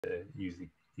use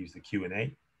the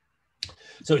Q&A.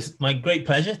 So it's my great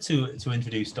pleasure to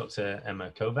introduce Dr.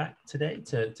 Emma Kovak today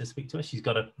to speak to us. She's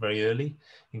got up very early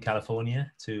in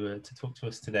California to talk to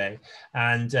us today.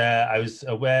 And I was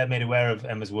made aware of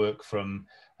Emma's work from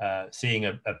seeing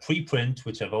a preprint,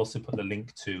 which I've also put the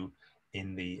link to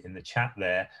in the chat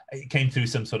there. It came through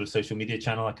some sort of social media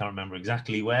channel. I can't remember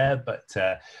exactly where, but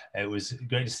it was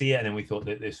great to see it. And then we thought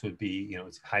that this would be,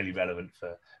 it's highly relevant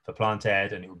for Plant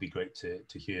Ed, and it would be great to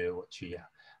hear what she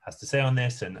has to say on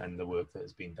this and the work that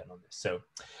has been done on this. So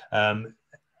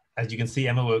as you can see,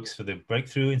 Emma works for the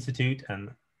Breakthrough Institute,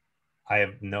 and I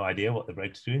have no idea what the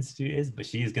Breakthrough Institute is, but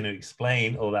she is going to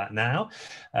explain all that now.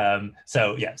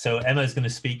 So Emma is going to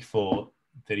speak for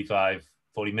 35-40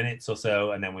 minutes or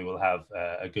so, and then we will have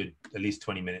a good at least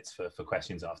 20 minutes for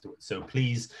questions afterwards. So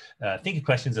please think of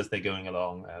questions as they're going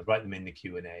along, write them in the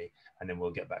Q&A, and then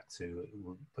we'll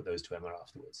put those to Emma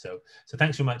afterwards. So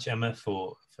thanks so much, Emma,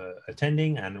 for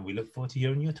attending, and we look forward to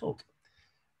hearing your talk.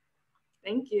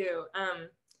 Thank you.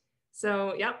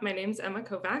 My name's Emma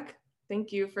Kovak.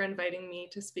 Thank you for inviting me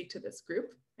to speak to this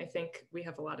group. I think we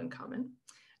have a lot in common.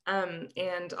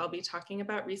 And I'll be talking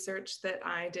about research that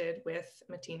I did with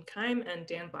Mateen Keim and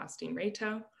Dan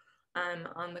Blasting-Rayto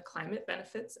on the climate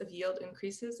benefits of yield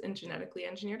increases in genetically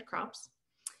engineered crops.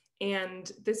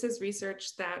 And this is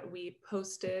research that we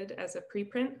posted as a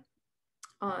preprint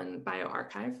on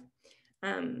bioRXiV.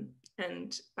 And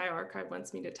bioRXiV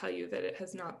wants me to tell you that it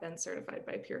has not been certified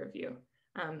by peer review.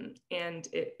 And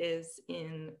it is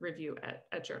in review at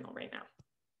a journal right now.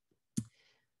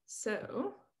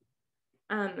 So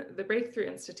the Breakthrough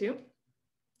Institute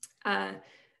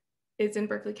is in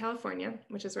Berkeley, California,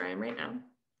 which is where I am right now.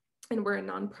 And we're a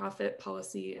nonprofit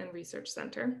policy and research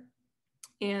center.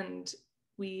 And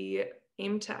we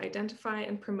aim to identify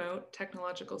and promote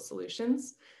technological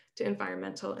solutions to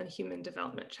environmental and human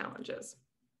development challenges.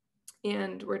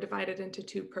 And we're divided into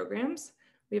two programs.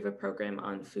 We have a program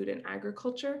on food and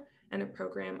agriculture and a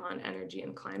program on energy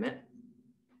and climate.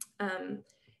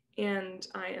 And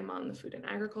I am on the food and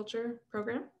agriculture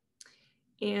program.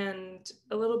 And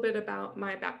a little bit about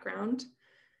my background.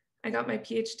 I got my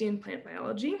PhD in plant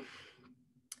biology.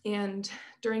 And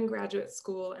during graduate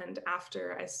school and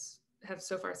after, I have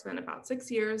so far spent about 6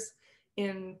 years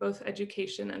in both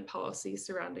education and policy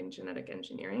surrounding genetic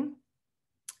engineering.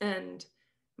 And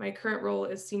my current role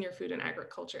is Senior Food and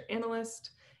Agriculture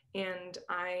Analyst, and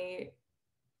I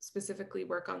specifically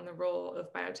work on the role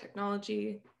of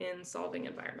biotechnology in solving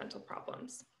environmental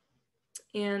problems.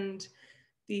 And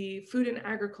the food and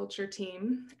agriculture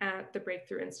team at the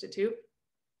Breakthrough Institute,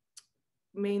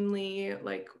 mainly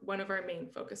like one of our main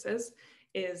focuses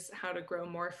is how to grow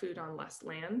more food on less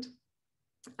land,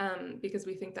 because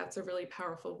we think that's a really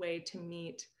powerful way to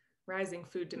meet rising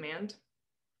food demand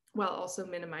while also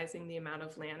minimizing the amount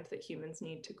of land that humans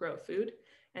need to grow food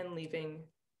and leaving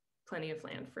plenty of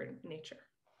land for nature.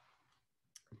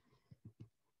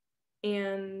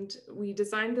 And we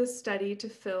designed this study to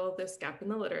fill this gap in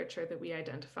the literature that we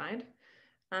identified,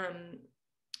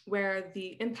 where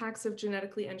the impacts of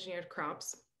genetically engineered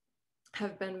crops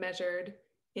have been measured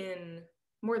in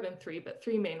more than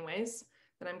three main ways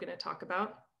that I'm going to talk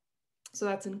about. So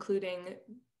that's including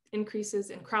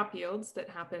increases in crop yields that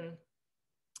happen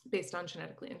based on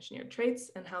genetically engineered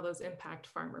traits and how those impact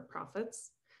farmer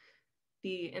profits,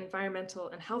 the environmental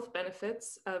and health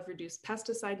benefits of reduced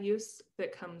pesticide use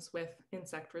that comes with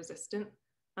insect-resistant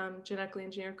genetically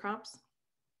engineered crops,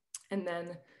 and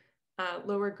then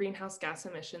lower greenhouse gas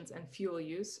emissions and fuel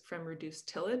use from reduced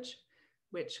tillage,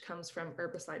 which comes from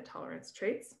herbicide tolerance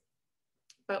traits.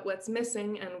 But what's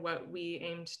missing and what we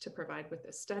aimed to provide with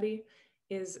this study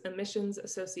is emissions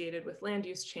associated with land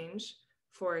use change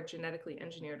for genetically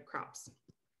engineered crops.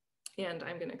 And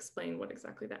I'm going to explain what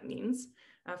exactly that means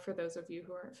for those of you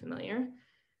who aren't familiar.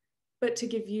 But to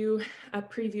give you a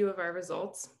preview of our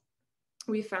results,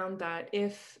 we found that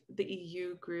if the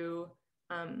EU grew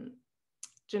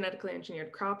genetically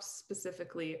engineered crops,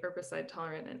 specifically herbicide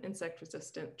tolerant and insect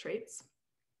resistant traits,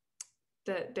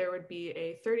 that there would be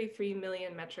a 33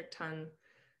 million metric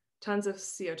tons of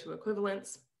CO2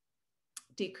 equivalents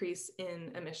decrease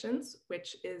in emissions,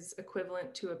 which is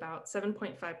equivalent to about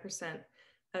 7.5%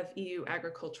 of EU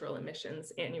agricultural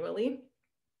emissions annually.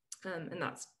 And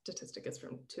that statistic is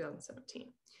from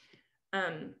 2017.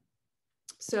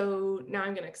 So now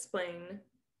I'm going to explain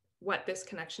what this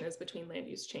connection is between land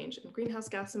use change and greenhouse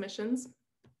gas emissions.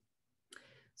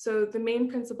 So the main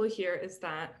principle here is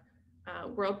that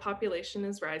world population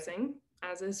is rising,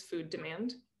 as is food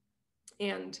demand.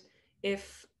 And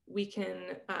if we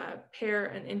can pair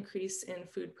an increase in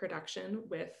food production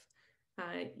with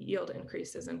yield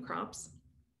increases in crops,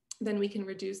 then we can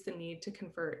reduce the need to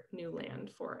convert new land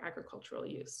for agricultural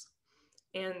use.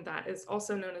 And that is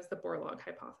also known as the Borlaug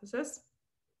hypothesis.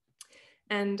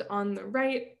 And on the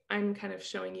right, I'm kind of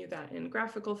showing you that in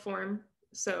graphical form.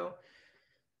 So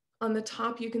on the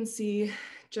top, you can see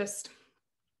just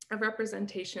a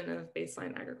representation of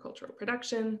baseline agricultural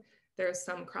production. There's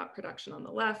some crop production on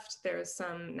the left. There's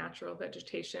some natural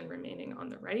vegetation remaining on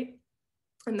the right.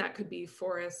 And that could be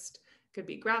forest, could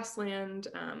be grassland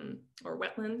or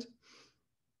wetland.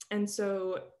 And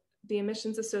so the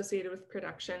emissions associated with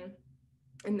production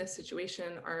in this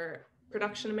situation are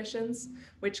production emissions,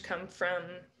 which come from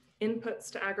inputs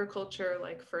to agriculture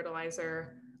like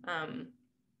fertilizer,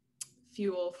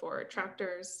 fuel for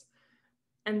tractors.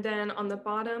 And then on the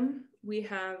bottom, we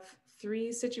have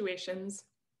three situations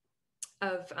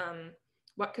of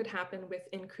what could happen with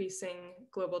increasing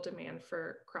global demand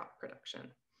for crop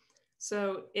production.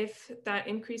 So if that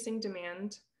increasing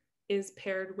demand is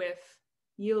paired with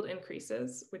yield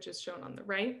increases, which is shown on the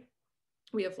right,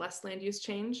 we have less land use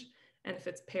change. And if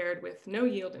it's paired with no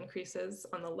yield increases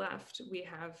on the left, we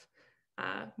have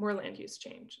more land use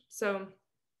change. So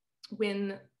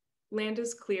when land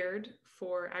is cleared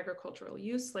for agricultural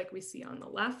use, like we see on the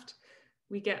left,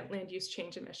 we get land use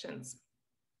change emissions.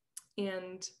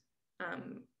 And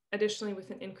additionally,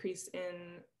 with an increase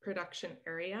in production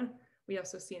area, we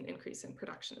also see an increase in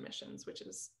production emissions, which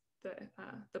is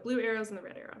the blue arrows and the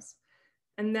red arrows.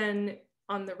 And then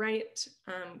on the right,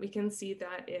 we can see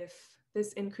that if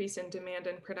this increase in demand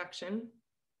and production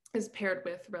is paired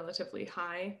with relatively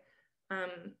high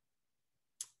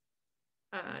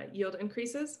yield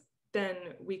increases, then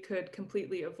we could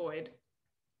completely avoid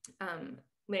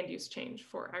land use change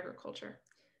for agriculture.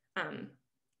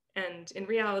 And in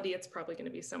reality, it's probably going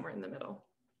to be somewhere in the middle,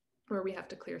 where we have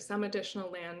to clear some additional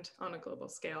land on a global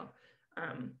scale,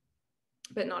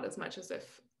 but not as much as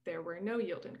if there were no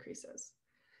yield increases.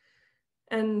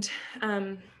 And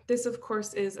this, of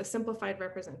course, is a simplified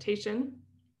representation,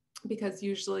 because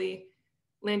usually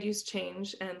land use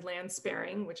change and land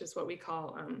sparing, which is what we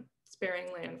call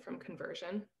sparing land from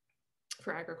conversion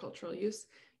for agricultural use,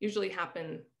 usually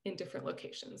happen in different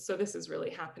locations. So this is really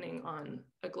happening on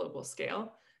a global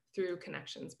scale through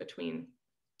connections between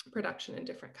production in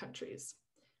different countries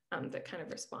that kind of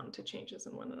respond to changes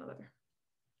in one another.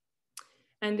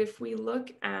 And if we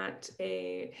look at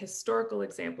a historical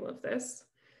example of this,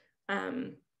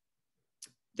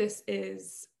 this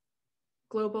is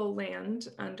global land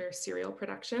under cereal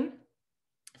production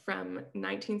from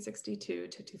 1962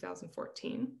 to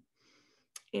 2014.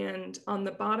 And on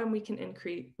the bottom, we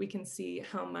can see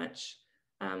how much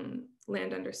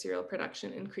land under cereal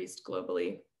production increased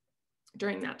globally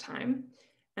during that time.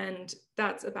 And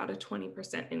that's about a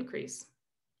 20% increase.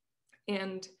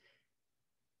 And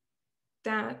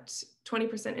that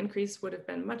 20% increase would have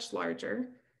been much larger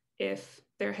if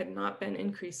there had not been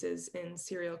increases in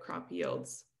cereal crop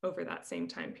yields over that same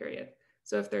time period.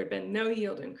 So if there had been no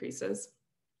yield increases,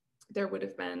 there would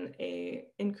have been an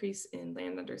increase in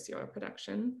land under cereal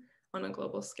production on a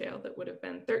global scale that would have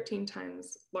been 13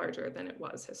 times larger than it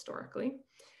was historically.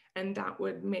 And that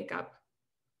would make up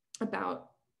about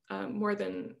more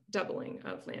than doubling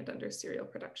of land under cereal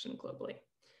production globally.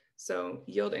 So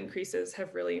yield increases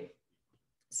have really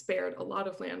spared a lot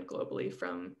of land globally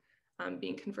from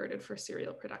being converted for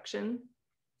cereal production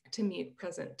to meet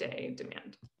present day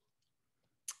demand.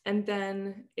 And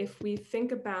then if we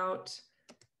think about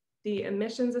the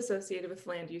emissions associated with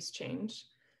land use change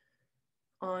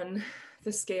on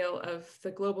the scale of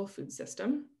the global food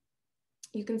system,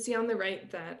 you can see on the right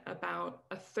that about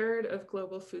a third of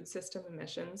global food system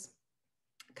emissions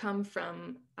come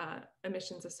from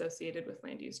emissions associated with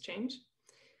land use change.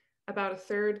 About a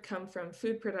third come from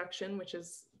food production, which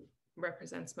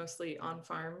represents mostly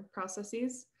on-farm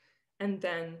processes. And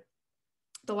then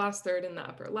the last third in the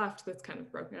upper left, that's kind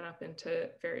of broken up into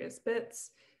various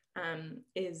bits,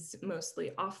 is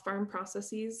mostly off-farm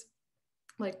processes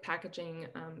like packaging,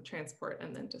 transport,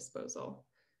 and then disposal.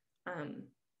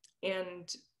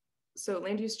 And so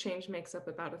land use change makes up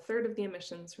about a third of the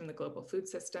emissions from the global food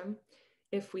system.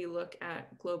 If we look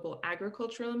at global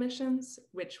agricultural emissions,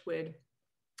 which would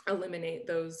eliminate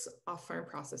those off-farm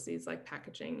processes like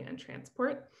packaging and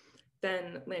transport,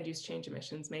 then land use change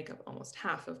emissions make up almost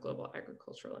half of global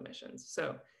agricultural emissions.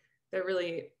 So they're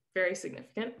really very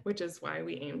significant, which is why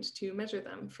we aimed to measure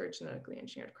them for genetically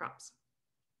engineered crops.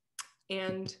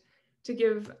 And to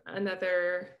give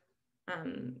another,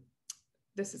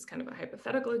 this is kind of a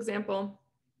hypothetical example.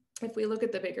 If we look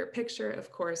at the bigger picture,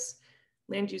 of course,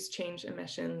 land use change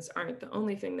emissions aren't the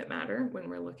only thing that matter when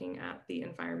we're looking at the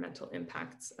environmental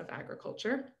impacts of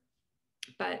agriculture,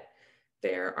 but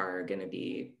there are going to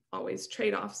be always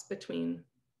trade-offs between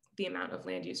the amount of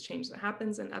land use change that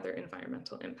happens and other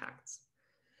environmental impacts.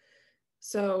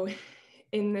 So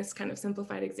in this kind of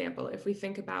simplified example, if we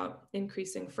think about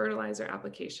increasing fertilizer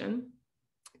application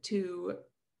to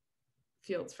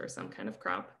fields for some kind of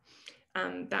crop,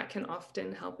 that can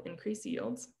often help increase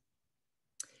yields.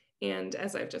 And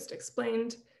as I've just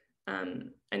explained,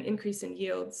 an increase in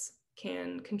yields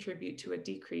can contribute to a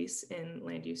decrease in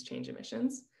land use change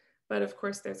emissions. But of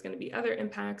course, there's going to be other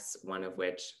impacts, one of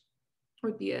which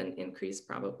would be an increase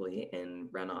probably in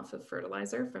runoff of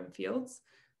fertilizer from fields,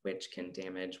 which can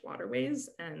damage waterways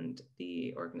and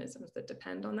the organisms that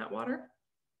depend on that water.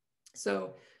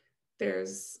 So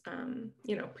there's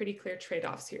pretty clear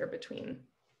trade-offs here between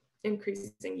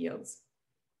increasing yields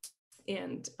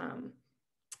and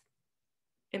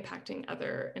impacting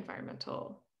other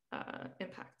environmental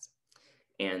impacts.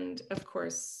 And of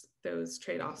course, those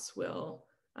trade-offs will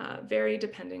vary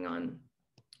depending on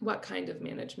what kind of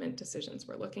management decisions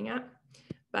we're looking at.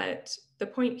 But the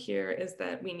point here is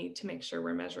that we need to make sure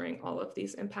we're measuring all of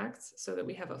these impacts so that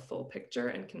we have a full picture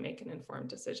and can make an informed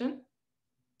decision.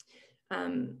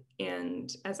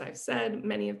 And as I've said,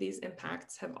 many of these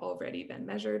impacts have already been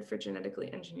measured for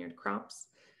genetically engineered crops.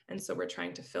 And so we're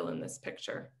trying to fill in this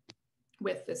picture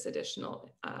with this additional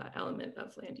element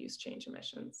of land use change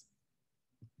emissions.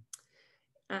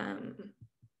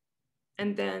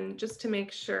 And then just to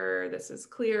make sure this is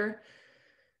clear,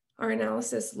 our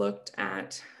analysis looked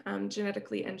at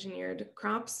genetically engineered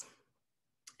crops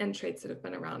and traits that have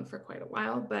been around for quite a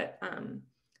while, but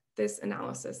this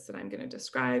analysis that I'm going to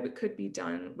describe could be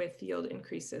done with yield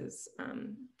increases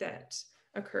that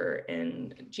occur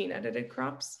in gene-edited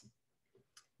crops,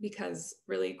 because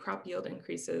really crop yield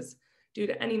increases due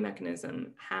to any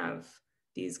mechanism have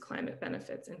these climate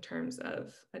benefits in terms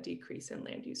of a decrease in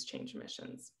land use change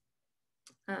emissions.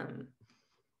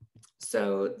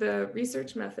 So the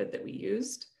research method that we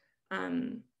used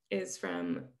is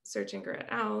from Searchinger et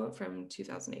al. From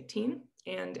 2018,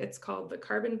 and it's called the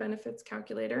Carbon Benefits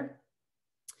Calculator.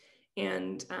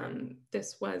 And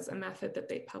this was a method that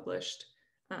they published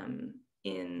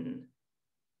in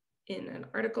an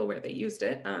article where they used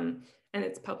it, and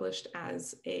it's published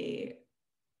as a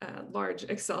large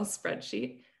Excel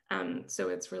spreadsheet. So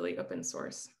it's really open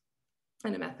source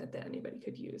and a method that anybody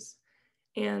could use.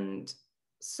 And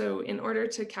so in order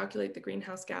to calculate the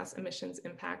greenhouse gas emissions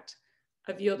impact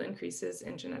of yield increases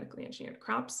in genetically engineered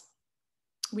crops,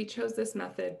 we chose this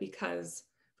method because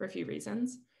for a few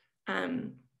reasons.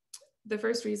 The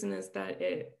first reason is that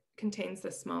it contains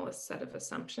the smallest set of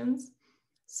assumptions.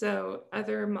 So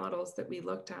other models that we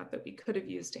looked at that we could have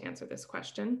used to answer this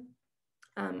question,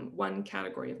 one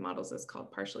category of models is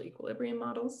called partial equilibrium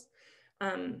models.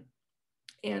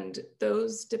 And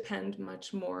those depend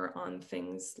much more on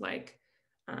things like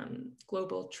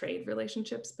global trade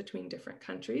relationships between different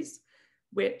countries,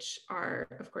 which are,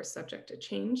 of course, subject to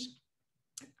change.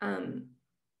 And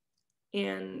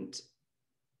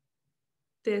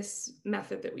this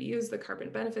method that we use, the carbon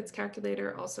benefits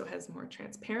calculator, also has more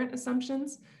transparent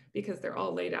assumptions because they're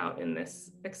all laid out in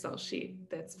this Excel sheet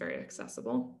that's very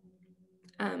accessible.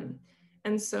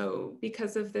 And so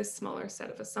because of this smaller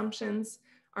set of assumptions,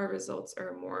 our results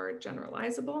are more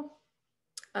generalizable.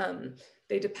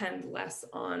 They depend less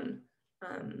on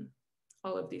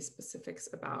all of these specifics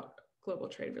about global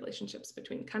trade relationships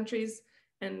between countries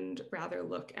and rather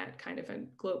look at kind of a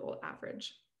global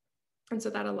average. And so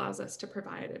that allows us to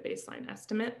provide a baseline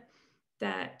estimate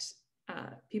that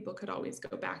people could always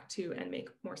go back to and make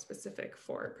more specific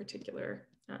for particular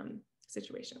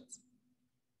situations.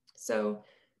 So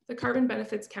the carbon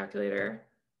benefits calculator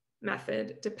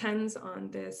method depends on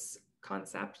this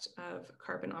concept of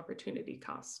carbon opportunity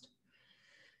cost.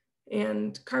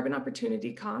 And carbon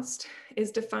opportunity cost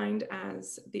is defined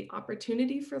as the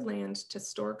opportunity for land to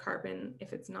store carbon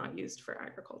if it's not used for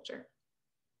agriculture.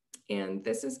 And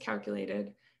this is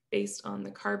calculated based on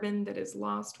the carbon that is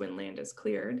lost when land is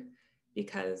cleared,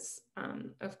 because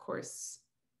of course,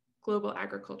 global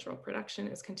agricultural production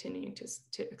is continuing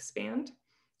to expand,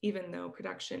 even though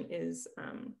production is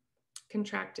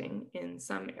contracting in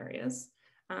some areas.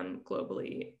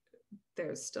 Globally,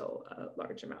 there's still a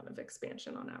large amount of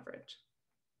expansion on average.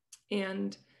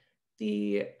 And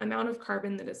the amount of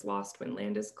carbon that is lost when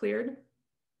land is cleared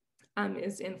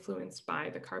is influenced by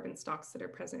the carbon stocks that are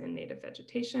present in native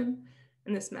vegetation.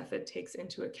 And this method takes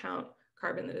into account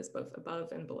carbon that is both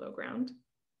above and below ground.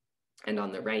 And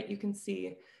on the right, you can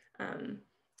see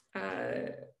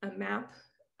a map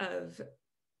of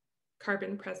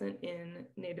carbon present in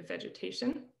native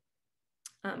vegetation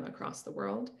across the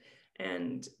world.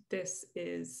 And this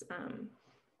is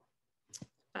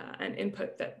an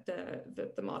input that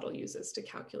the model uses to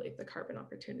calculate the carbon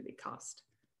opportunity cost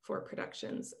for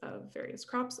productions of various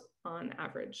crops on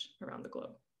average around the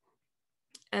globe.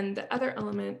 And the other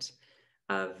element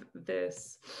of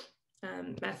this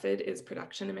method is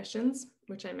production emissions,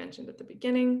 which I mentioned at the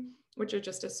beginning, which are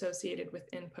just associated with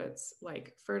inputs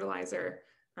like fertilizer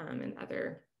and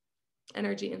other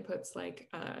energy inputs like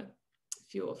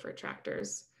fuel for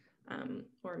tractors,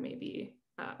 or maybe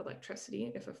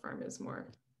electricity if a farm is more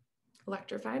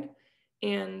electrified.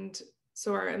 And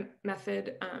so our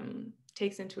method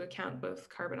takes into account both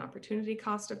carbon opportunity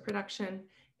cost of production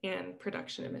and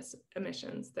production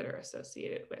emissions that are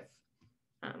associated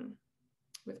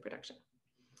with production.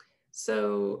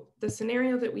 So the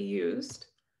scenario that we used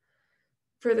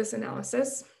for this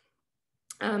analysis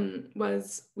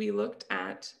was we looked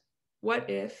at what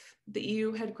if the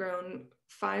EU had grown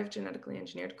 5 genetically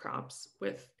engineered crops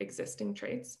with existing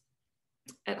traits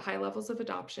at high levels of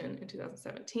adoption in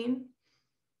 2017.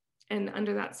 And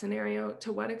under that scenario,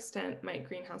 to what extent might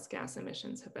greenhouse gas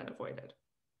emissions have been avoided?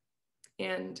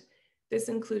 And this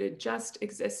included just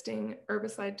existing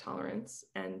herbicide tolerance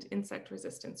and insect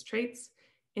resistance traits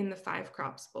in the 5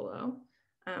 crops below,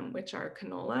 which are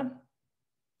canola,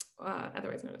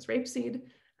 otherwise known as rapeseed,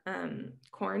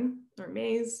 corn or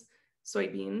maize,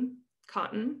 soybean,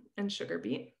 cotton, and sugar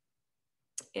beet.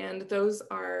 And those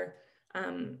are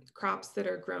crops that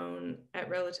are grown at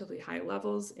relatively high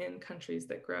levels in countries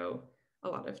that grow a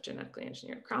lot of genetically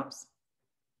engineered crops.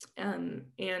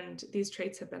 And these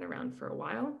traits have been around for a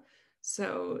while.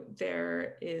 So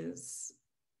there is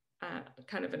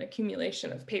kind of an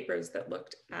accumulation of papers that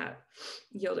looked at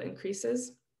yield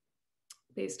increases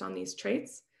based on these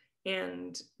traits.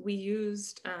 And we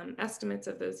used estimates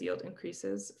of those yield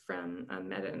increases from a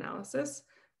meta-analysis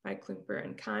by Klumper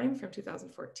and Keim from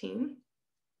 2014.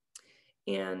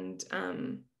 And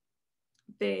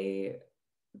they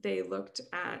looked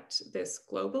at this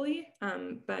globally,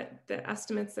 but the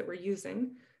estimates that we're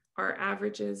using are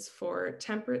averages for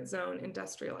temperate zone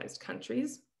industrialized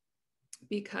countries,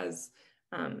 because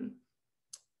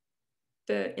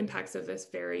the impacts of this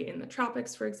vary in the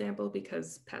tropics, for example,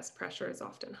 because pest pressure is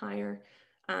often higher,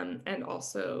 and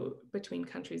also between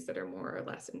countries that are more or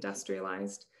less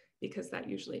industrialized, because that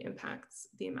usually impacts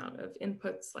the amount of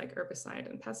inputs like herbicide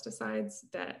and pesticides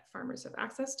that farmers have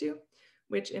access to,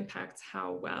 which impacts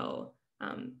how well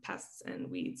pests and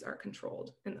weeds are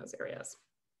controlled in those areas.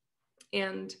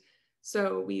 And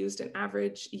so we used an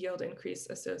average yield increase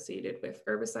associated with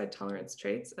herbicide tolerance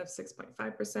traits of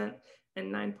 6.5%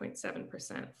 and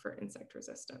 9.7% for insect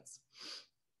resistance.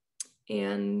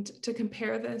 And to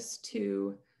compare this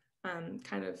to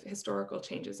kind of historical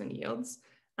changes in yields,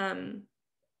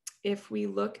 if we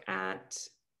look at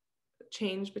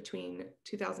change between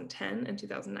 2010 and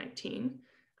 2019,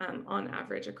 on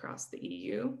average across the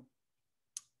EU,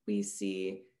 we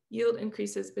see yield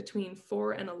increases between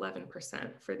 4 and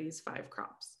 11% for these 5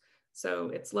 crops. So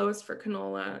it's lowest for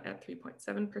canola at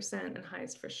 3.7% and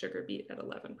highest for sugar beet at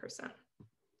 11%.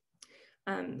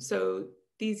 So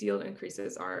these yield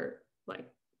increases are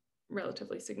like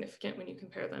relatively significant when you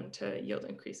compare them to yield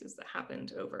increases that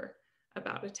happened over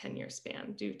about a 10-year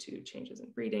span due to changes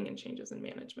in breeding and changes in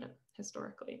management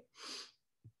historically.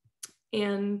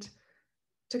 And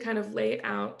to kind of lay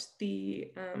out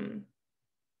the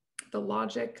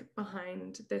logic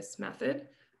behind this method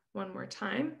one more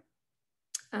time,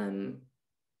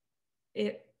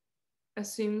 it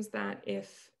assumes that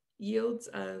if yields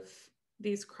of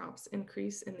these crops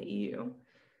increase in the EU,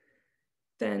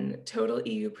 then total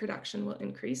EU production will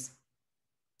increase.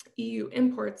 EU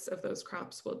imports of those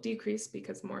crops will decrease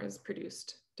because more is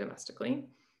produced domestically,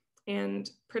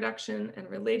 and production and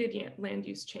related land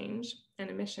use change and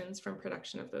emissions from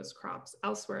production of those crops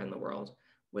elsewhere in the world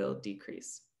will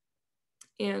decrease.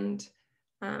 And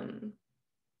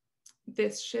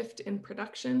this shift in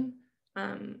production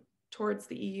towards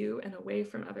the EU and away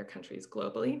from other countries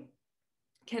globally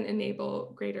can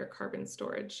enable greater carbon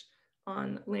storage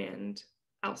on land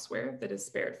elsewhere that is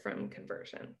spared from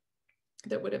conversion,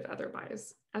 that would have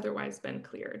otherwise been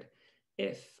cleared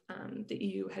if the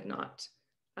EU had not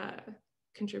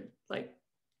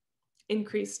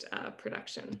increased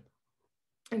production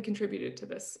and contributed to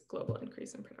this global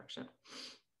increase in production.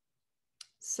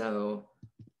 So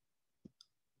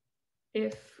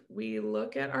if we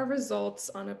look at our results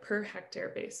on a per hectare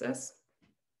basis,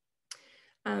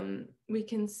 we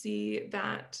can see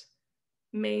that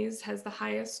maize has the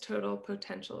highest total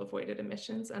potential avoided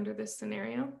emissions under this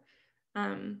scenario.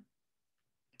 And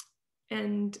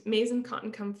maize and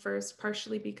cotton come first,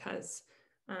 partially because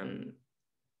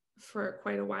for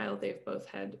quite a while, they've both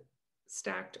had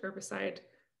stacked herbicide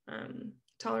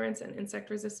tolerance and insect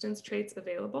resistance traits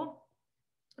available,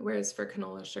 whereas for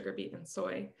canola, sugar beet, and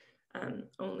soy,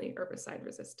 only herbicide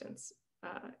resistance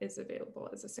is available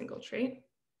as a single trait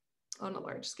on a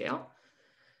large scale.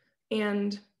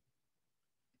 And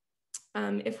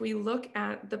if we look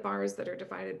at the bars that are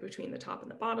divided between the top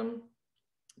and the bottom,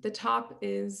 the top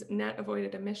is net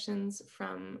avoided emissions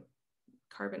from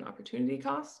carbon opportunity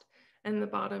cost, and the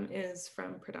bottom is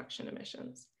from production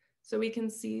emissions. So we can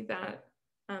see that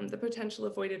the potential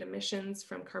avoided emissions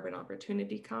from carbon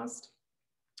opportunity cost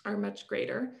are much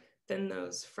greater than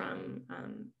those from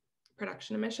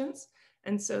production emissions.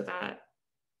 And so that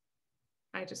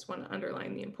I just want to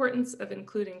underline the importance of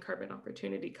including carbon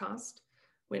opportunity cost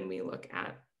when we look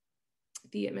at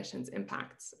the emissions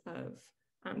impacts of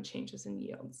changes in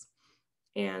yields.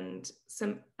 And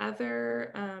some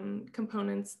other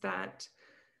components that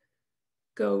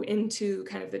go into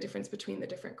kind of the difference between the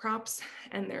different crops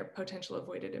and their potential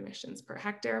avoided emissions per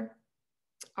hectare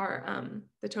are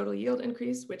the total yield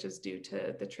increase, which is due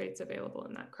to the traits available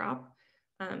in that crop,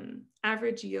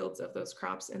 average yields of those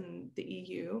crops in the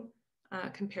EU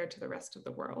compared to the rest of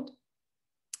the world,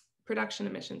 production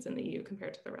emissions in the EU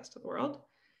compared to the rest of the world,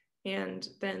 and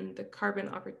then the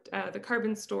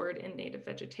carbon stored in native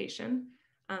vegetation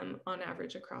on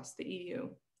average across the EU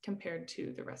compared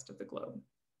to the rest of the globe.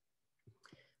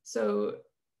 So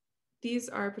these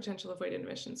are potential avoided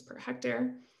emissions per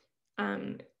hectare.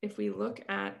 If we look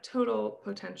at total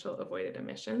potential avoided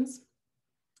emissions,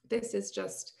 this is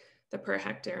just the per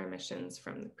hectare emissions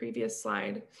from the previous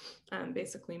slide,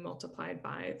 basically multiplied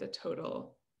by the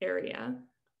total area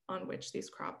on which these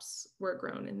crops were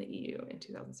grown in the EU in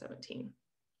 2017.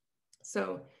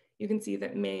 So you can see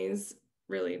that maize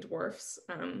really dwarfs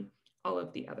all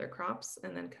of the other crops,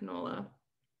 and then canola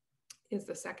is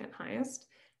the second highest.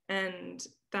 And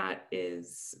that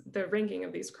is, the ranking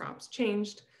of these crops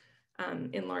changed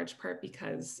in large part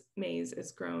because maize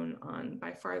is grown on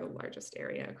by far the largest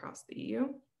area across the EU,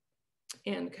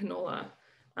 and canola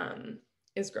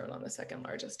is grown on the second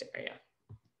largest area.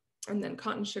 And then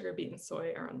cotton, sugar beet, and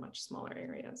soy are on much smaller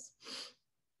areas.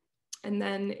 And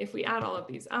then if we add all of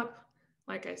these up,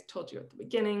 like I told you at the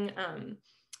beginning,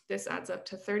 this adds up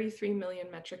to 33 million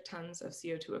metric tons of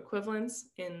CO2 equivalents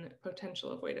in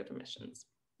potential avoided emissions.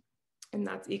 And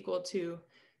that's equal to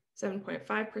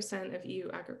 7.5% of EU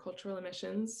agricultural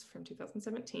emissions from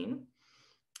 2017.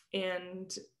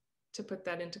 And to put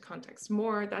that into context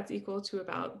more, that's equal to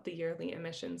about the yearly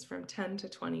emissions from 10 to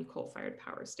 20 coal-fired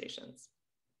power stations.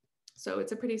 So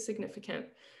it's a pretty significant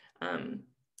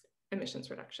emissions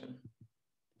reduction.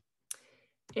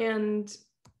 And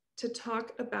to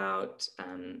talk about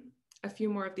a few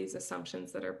more of these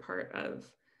assumptions that are part of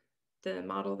the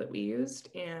model that we used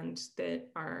and that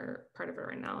are part of our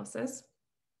analysis.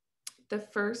 The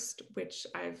first, which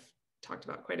I've talked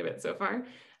about quite a bit so far,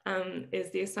 is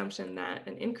the assumption that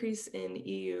an increase in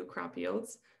EU crop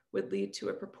yields would lead to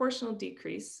a proportional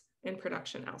decrease in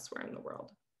production elsewhere in the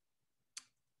world,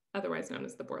 otherwise known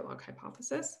as the Borlaug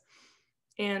hypothesis.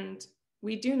 And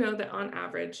we do know that on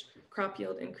average, crop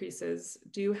yield increases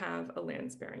do have a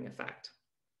land-sparing effect,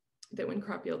 that when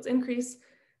crop yields increase,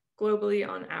 globally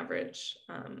on average,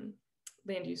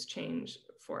 land use change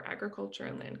for agriculture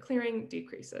and land clearing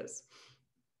decreases.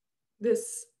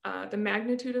 The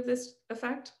magnitude of this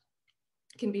effect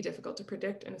can be difficult to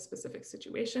predict in a specific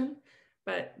situation,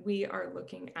 but we are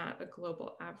looking at a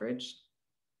global average,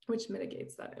 which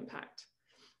mitigates that impact.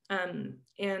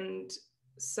 And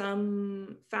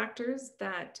some factors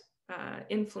that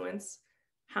influence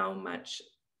how much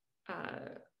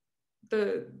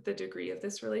the degree of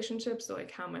this relationship, so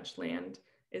like how much land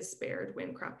is spared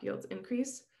when crop yields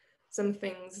increase. Some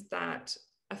things that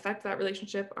affect that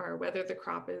relationship are whether the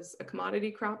crop is a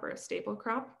commodity crop or a staple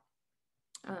crop,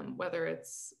 whether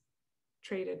it's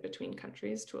traded between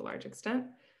countries to a large extent,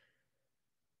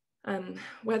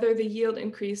 whether the yield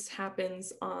increase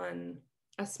happens on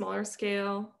a smaller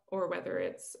scale or whether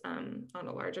it's on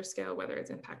a larger scale, whether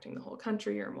it's impacting the whole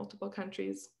country or multiple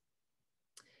countries,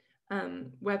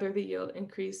 whether the yield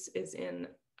increase is in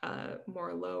a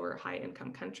more low or high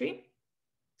income country,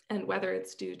 and whether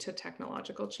it's due to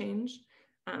technological change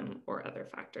or other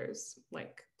factors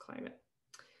like climate.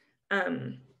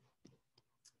 And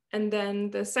then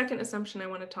the second assumption I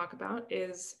want to talk about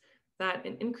is that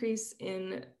an increase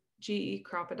in GE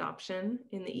crop adoption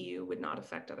in the EU would not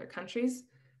affect other countries.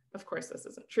 Of course, this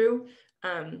isn't true.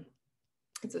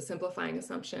 It's a simplifying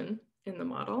assumption in the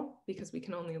model because we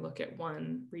can only look at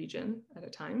one region at a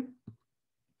time.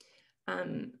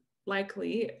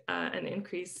 Likely, an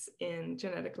increase in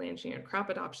genetically engineered crop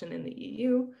adoption in the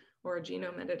EU or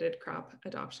genome edited crop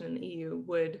adoption in the EU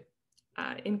would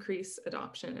increase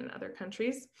adoption in other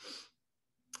countries.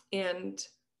 And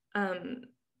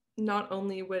not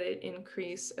only would it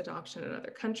increase adoption in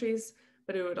other countries,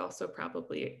 but it would also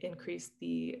probably increase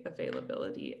the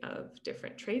availability of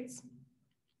different traits.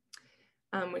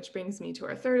 Which brings me to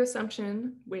our third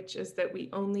assumption, which is that we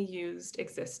only used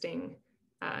existing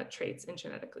traits in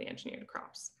genetically engineered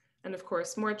crops. And of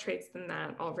course, more traits than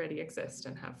that already exist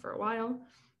and have for a while,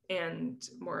 and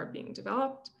more are being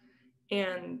developed.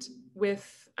 And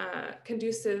with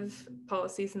conducive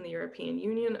policies in the European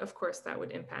Union, of course, that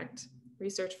would impact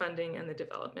research funding and the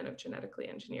development of genetically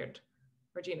engineered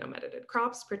or genome edited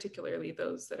crops, particularly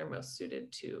those that are most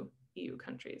suited to EU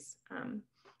countries.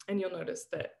 And you'll notice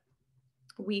that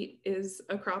wheat is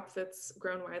a crop that's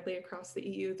grown widely across the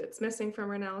EU that's missing from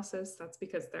our analysis. That's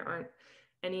because there aren't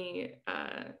any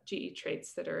GE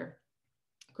traits that are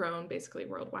grown basically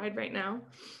worldwide right now.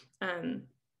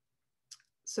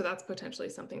 So that's potentially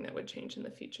something that would change in the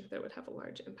future that would have a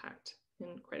large impact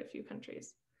in quite a few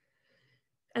countries.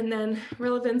 And then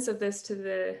relevance of this to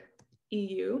the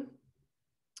EU,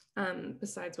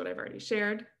 besides what I've already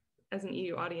shared. As an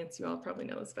EU audience, you all probably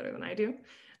know this better than I do.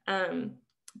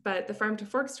 But the farm to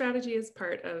fork strategy is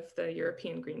part of the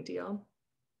European Green Deal,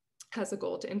 has a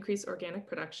goal to increase organic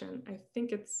production. I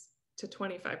think it's to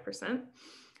 25%.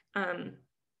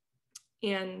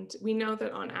 And we know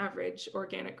that on average,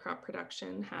 organic crop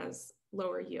production has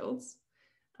lower yields.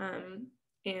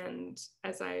 And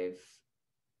as I've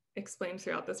explained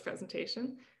throughout this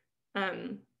presentation,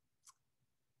 and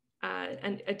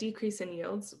a decrease in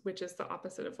yields, which is the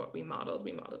opposite of what we modeled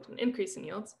an increase in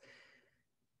yields,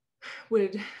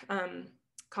 would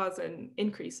cause an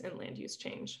increase in land use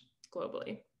change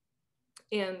globally.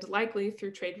 And likely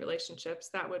through trade relationships,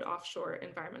 that would offshore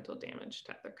environmental damage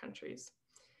to other countries.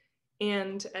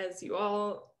 And as you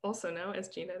all also know, as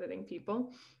gene editing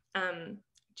people,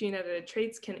 gene edited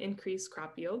traits can increase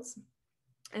crop yields,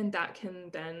 and that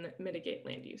can then mitigate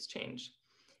land use change.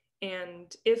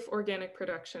 And if organic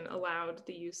production allowed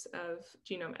the use of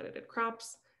genome edited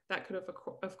crops, that could,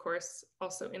 of course,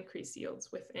 also increase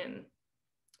yields within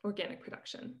organic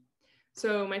production.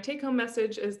 So my take-home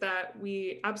message is that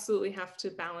we absolutely have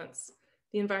to balance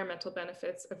the environmental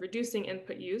benefits of reducing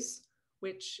input use,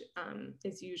 which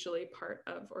is usually part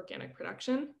of organic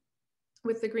production,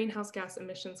 with the greenhouse gas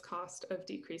emissions cost of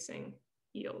decreasing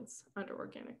yields under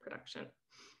organic production.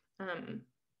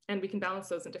 And we can balance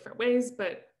those in different ways,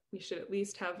 but we should at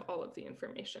least have all of the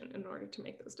information in order to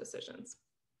make those decisions.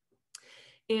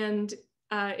 And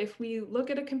if we look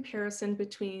at a comparison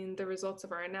between the results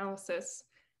of our analysis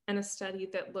and a study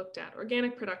that looked at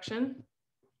organic production,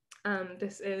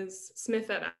 this is Smith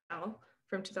et al.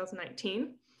 From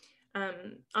 2019.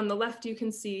 On the left, you can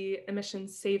see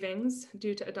emissions savings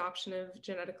due to adoption of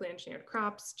genetically engineered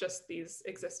crops, just these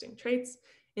existing traits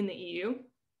in the EU,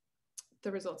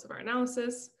 the results of our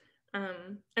analysis.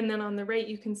 And then on the right,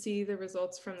 you can see the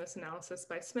results from this analysis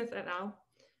by Smith et al.,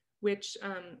 which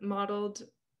modeled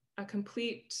a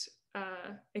complete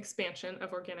expansion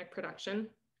of organic production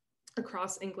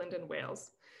across England and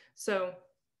Wales. So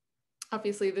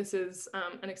obviously this is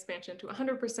an expansion to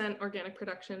 100% organic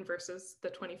production versus the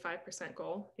 25%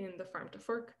 goal in the Farm to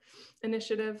Fork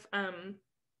initiative.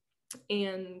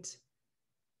 And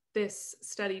this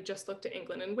study just looked at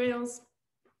England and Wales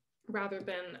rather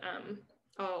than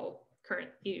all current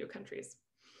EU countries.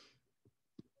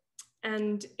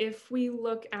 And if we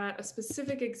look at a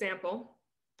specific example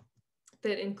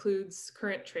that includes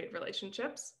current trade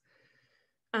relationships,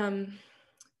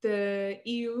 the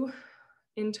EU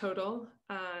in total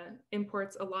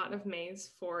imports a lot of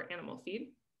maize for animal feed.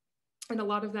 And a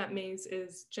lot of that maize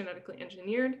is genetically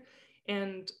engineered,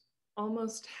 and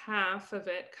almost half of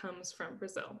it comes from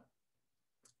Brazil.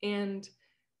 And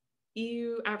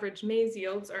EU average maize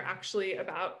yields are actually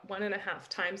about 1.5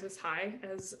 times as high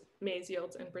as maize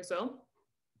yields in Brazil.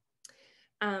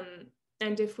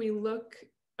 And if we look,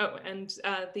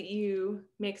 the EU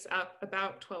makes up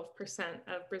about 12%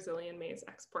 of Brazilian maize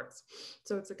exports.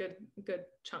 So it's a good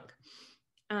chunk.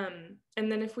 And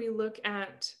then if we look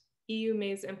at EU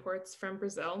maize imports from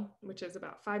Brazil, which is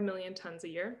about 5 million tons a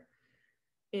year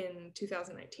in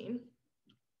 2019,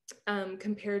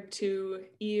 compared to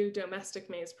EU domestic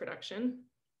maize production,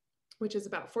 which is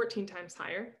about 14 times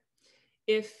higher.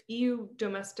 If EU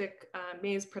domestic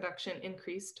maize production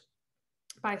increased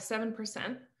by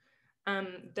 7%,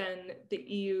 then the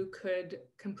EU could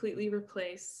completely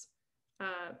replace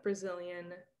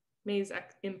Brazilian maize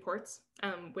imports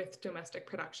with domestic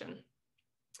production.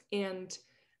 And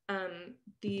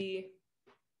the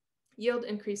yield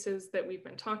increases that we've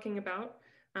been talking about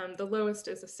The lowest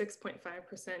is a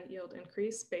 6.5% yield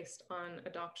increase based on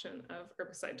adoption of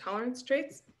herbicide tolerance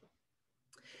traits.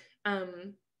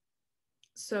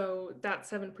 So that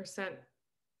 7%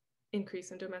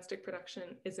 increase in domestic production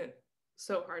isn't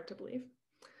so hard to believe.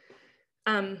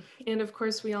 And of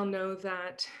course, we all know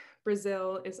that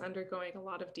Brazil is undergoing a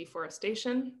lot of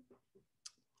deforestation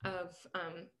of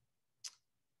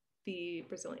the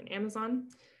Brazilian Amazon.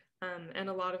 And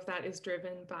a lot of that is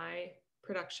driven by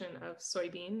production of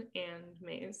soybean and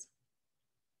maize.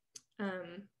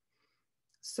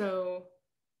 So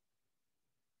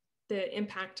the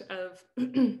impact of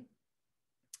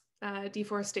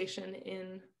deforestation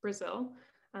in Brazil,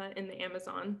 in the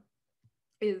Amazon,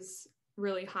 is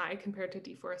really high compared to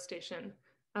deforestation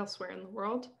elsewhere in the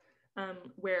world,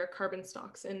 where carbon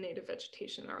stocks and native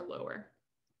vegetation are lower.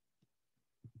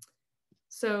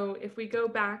 So if we go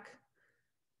back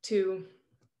to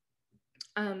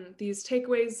these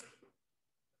takeaways,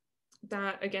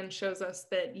 that again shows us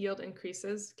that yield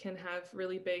increases can have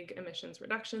really big emissions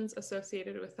reductions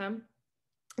associated with them.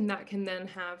 And that can then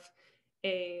have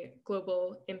a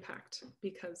global impact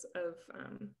because of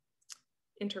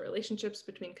interrelationships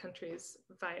between countries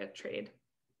via trade.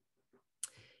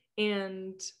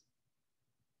 And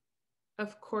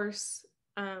of course,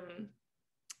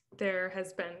 there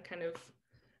has been kind of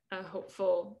a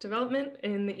hopeful development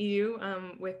in the EU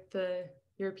with the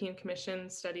European Commission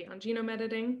study on genome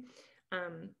editing.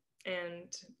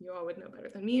 And you all would know better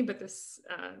than me, but this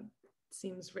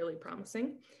seems really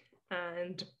promising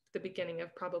and the beginning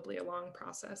of probably a long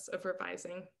process of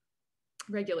revising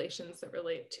regulations that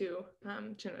relate to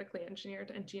genetically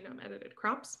engineered and genome edited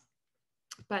crops.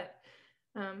 But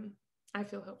I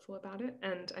feel hopeful about it.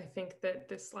 And I think that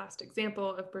this last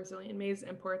example of Brazilian maize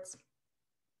imports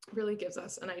really gives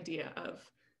us an idea of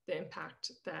the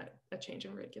impact that a change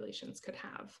in regulations could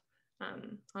have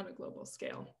on a global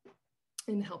scale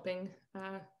in helping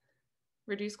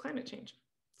reduce climate change.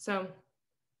 So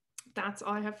that's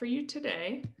all I have for you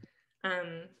today.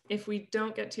 If we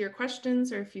don't get to your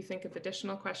questions, or if you think of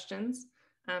additional questions,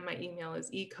 my email is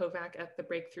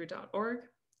ekovak@thebreakthrough.org,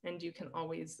 and you can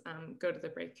always go to the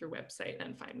Breakthrough website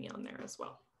and find me on there as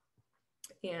well.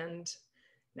 And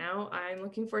now I'm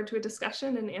looking forward to a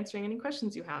discussion and answering any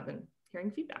questions you have and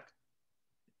hearing feedback.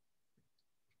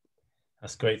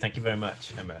 That's great. Thank you very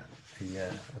much, Emma.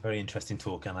 A very interesting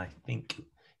talk, and I think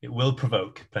it will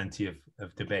provoke plenty of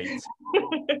debate.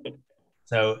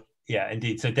 So yeah,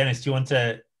 indeed. So Dennis, do you want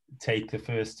to take the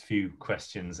first few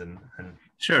questions and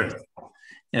Sure.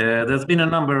 There's been a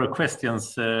number of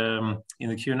questions in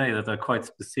the Q&A that are quite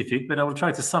specific, but I will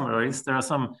try to summarize. There are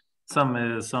some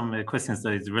questions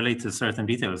that relate to certain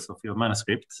details of your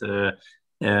manuscript.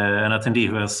 An attendee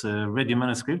who has read your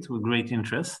manuscript with great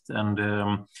interest and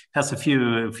has a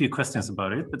few questions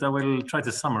about it, but I will try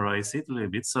to summarize it a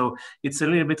little bit. So it's a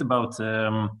little bit about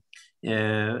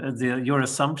your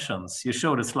assumptions. You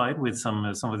showed a slide with some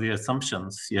of the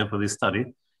assumptions you have for this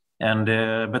study, and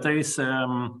but there is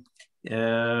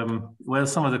well,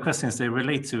 some of the questions, they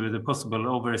relate to the possible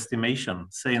overestimation,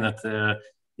 saying that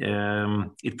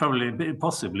it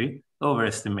possibly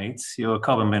overestimates your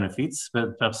carbon benefits,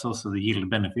 but perhaps also the yield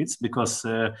benefits, because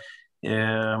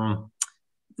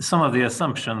some of the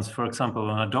assumptions, for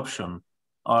example, on adoption,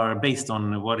 are based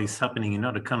on what is happening in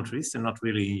other countries and not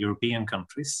really in European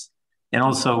countries. And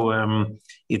also,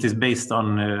 it is based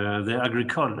on the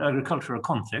agricultural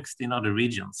context in other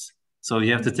regions. So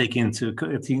you have to take into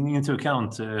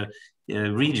account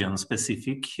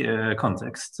region-specific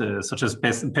context, such as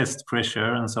pest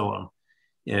pressure and so on.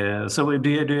 So do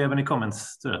you have any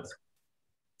comments to that?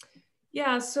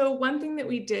 Yeah, so one thing that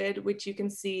we did, which you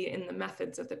can see in the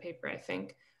methods of the paper, I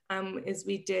think, is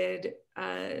we did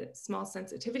a small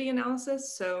sensitivity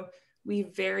analysis. So we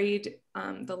varied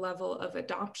the level of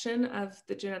adoption of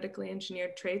the genetically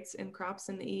engineered traits in crops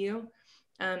in the EU.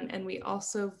 And we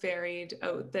also varied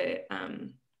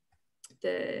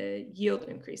the yield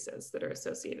increases that are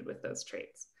associated with those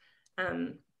traits.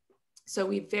 So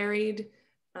we varied,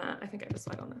 I think I have a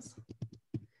slide on this.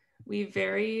 We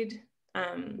varied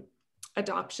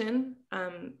adoption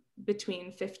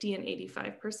between 50 and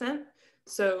 85%.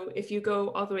 So if you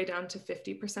go all the way down to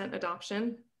 50%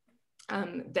 adoption,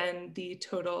 then the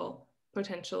total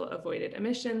potential avoided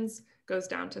emissions goes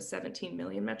down to 17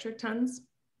 million metric tons.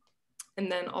 And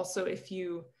then also if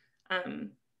you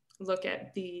look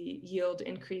at the yield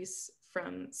increase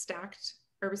from stacked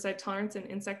herbicide tolerance and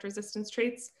insect resistance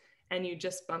traits, and you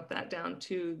just bump that down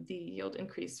to the yield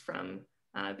increase from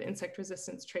the insect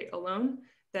resistance trait alone,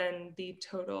 then the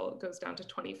total goes down to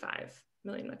 25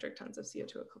 million metric tons of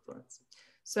CO2 equivalents.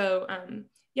 So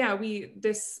yeah,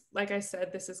 like I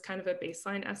said, this is kind of a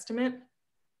baseline estimate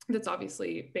that's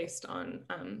obviously based on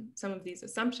some of these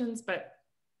assumptions, but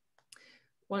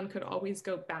one could always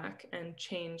go back and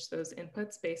change those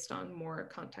inputs based on more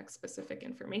context-specific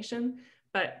information.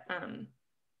 But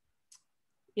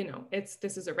you know,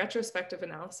 this is a retrospective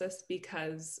analysis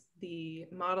because the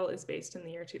model is based in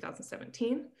the year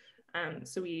 2017.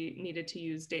 So we needed to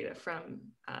use data from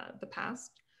the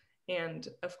past. And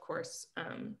of course,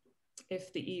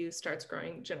 if the EU starts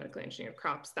growing genetically engineered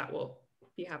crops, that will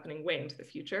be happening way into the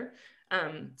future.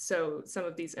 So some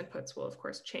of these inputs will of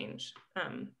course change.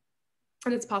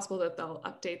 And it's possible that they'll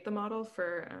update the model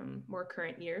for more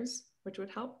current years, which would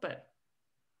help. But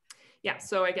yeah,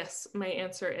 so I guess my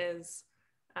answer is,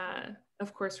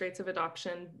 of course, rates of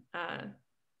adoption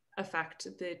affect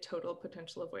the total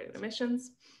potential avoided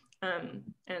emissions.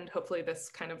 And hopefully this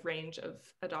kind of range of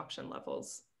adoption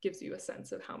levels gives you a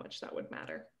sense of how much that would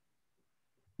matter.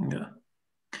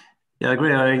 Yeah, I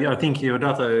agree. I think your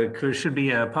data should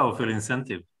be a powerful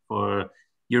incentive for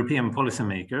European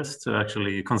policymakers to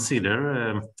actually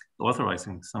consider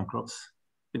authorizing some crops.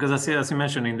 Because as you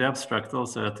mentioned in the abstract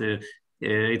also, that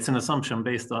it's an assumption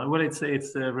based on, well, it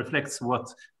reflects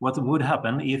what would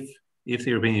happen if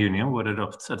the European Union would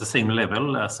adopt at the same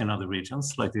level as in other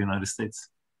regions like the United States.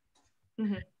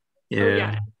 Mm-hmm. Yeah. Oh,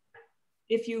 yeah.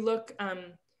 If you look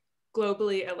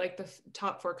globally at like the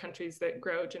top 4 countries that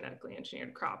grow genetically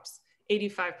engineered crops,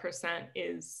 85%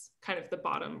 is kind of the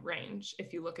bottom range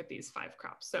if you look at these 5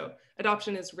 crops. So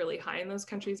adoption is really high in those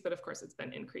countries, but of course it's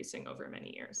been increasing over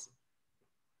many years.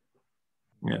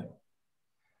 Yeah.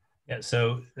 Yeah,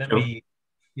 so let me,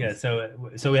 yeah, so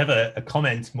we have a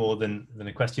comment more than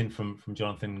a question from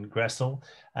Jonathan Gressel,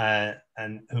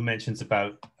 and who mentions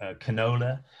about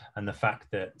canola and the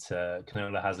fact that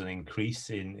canola has an increase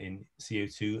in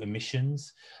CO2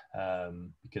 emissions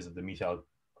because of the methyl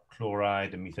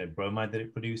chloride and methyl bromide that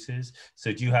it produces.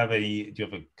 So do you have a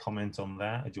comment on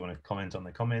that? Do you want to comment on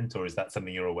the comment, or is that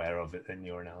something you're aware of in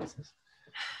your analysis?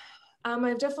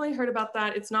 I've definitely heard about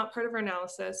that. It's not part of our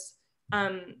analysis.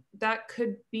 That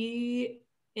could be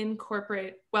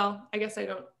well, I guess I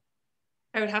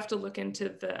would have to look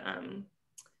into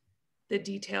the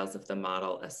details of the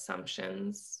model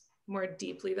assumptions more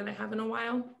deeply than I have in a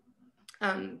while.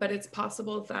 But it's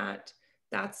possible that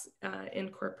that's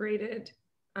incorporated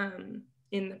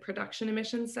in the production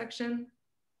emissions section,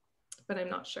 but I'm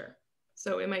not sure.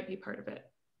 So it might be part of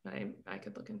it. I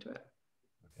could look into it.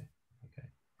 Okay.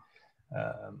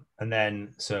 And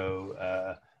then,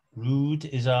 so Rude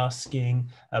is asking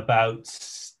about,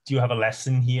 do you have a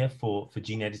lesson here for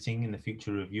gene editing in the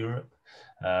future of Europe?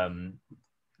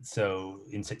 So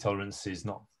insect tolerance is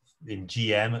not, in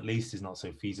GM at least, is not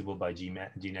so feasible by gene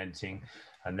editing.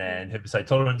 And then herbicide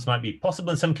tolerance might be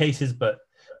possible in some cases, but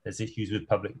there's issues with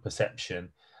public perception.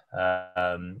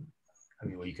 I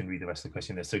mean, well, you can read the rest of the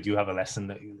question there. So do you have a lesson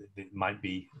that might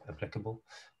be applicable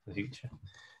for the future?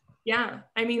 Yeah,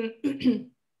 I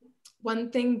mean,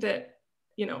 one thing that,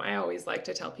 you know, I always like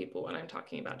to tell people when I'm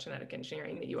talking about genetic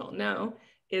engineering that you all know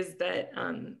is that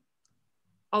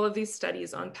all of these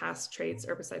studies on past traits,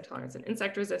 herbicide tolerance, and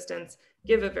insect resistance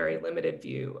give a very limited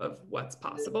view of what's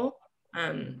possible.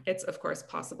 It's of course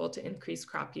possible to increase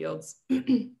crop yields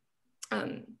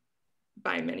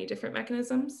by many different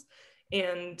mechanisms.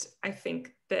 And I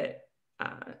think that,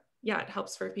 yeah, it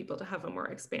helps for people to have a more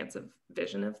expansive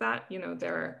vision of that. You know,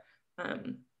 there are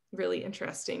really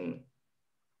interesting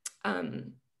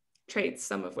traits,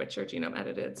 some of which are genome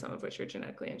edited, some of which are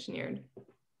genetically engineered,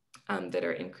 that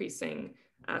are increasing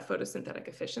photosynthetic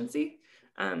efficiency,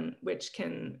 which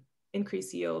can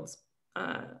increase yields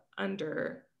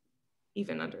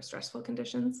even under stressful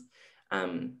conditions.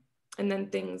 And then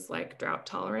things like drought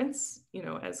tolerance, you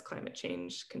know, as climate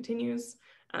change continues,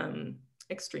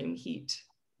 extreme heat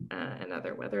and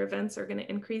other weather events are going to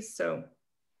increase. So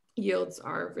yields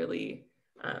are really,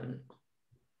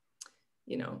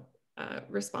 you know,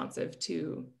 responsive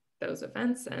to those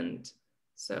events. And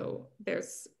so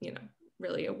there's, you know,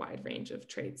 really a wide range of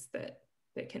traits that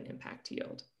can impact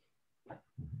yield.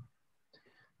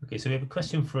 Okay, so we have a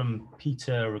question from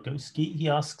Peter Rogowski. He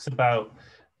asks about,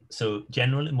 so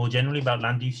more generally about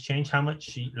land use change. How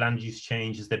much land use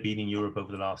change has there been in Europe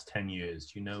over the last 10 years?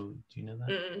 Do you know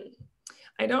that?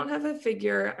 I don't have a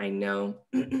figure. I know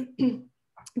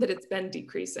that it's been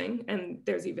decreasing, and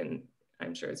there's even,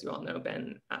 I'm sure as you all know,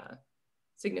 been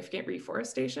significant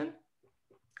reforestation.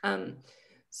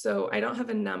 So I don't have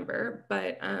a number,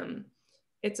 but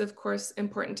it's of course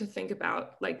important to think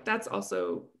about, like, that's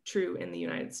also true in the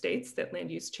United States, that land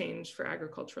use change for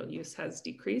agricultural use has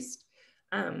decreased.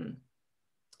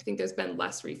 I think there's been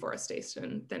less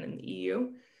reforestation than in the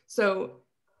EU. So,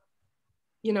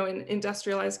 you know, in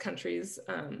industrialized countries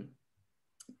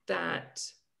that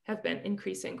have been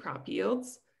increasing crop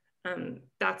yields,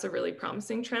 that's a really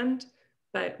promising trend.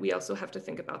 But we also have to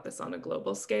think about this on a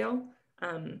global scale,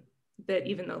 that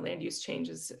even though land use change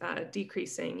is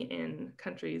decreasing in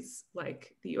countries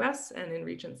like the US and in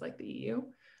regions like the EU,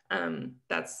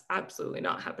 that's absolutely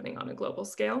not happening on a global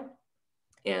scale.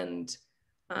 And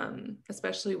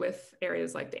especially with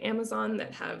areas like the Amazon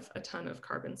that have a ton of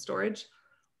carbon storage,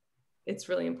 it's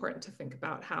really important to think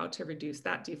about how to reduce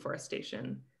that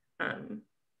deforestation.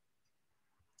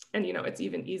 And, you know, it's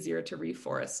even easier to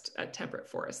reforest a temperate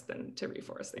forest than to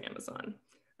reforest the Amazon.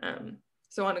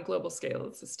 So on a global scale,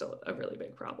 this is still a really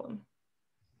big problem.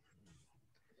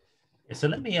 So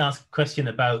let me ask a question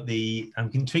about I'm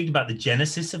intrigued about the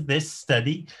genesis of this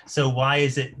study. So why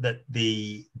is it that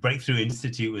the Breakthrough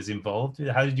Institute was involved?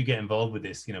 How did you get involved with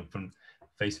this? You know, from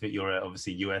face of it, you're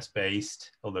obviously US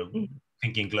based, although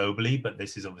thinking globally, but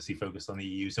this is obviously focused on the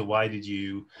EU. So why did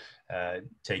you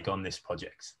take on this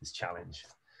project, this challenge?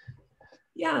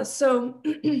 Yeah, so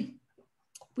I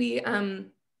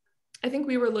think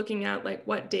we were looking at like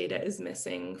what data is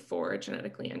missing for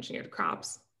genetically engineered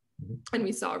crops. And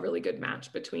we saw a really good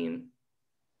match between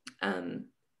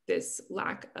this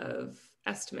lack of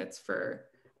estimates for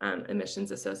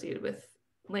emissions associated with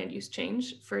land use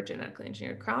change for genetically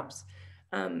engineered crops.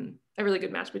 A really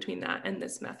good match between that and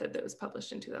this method that was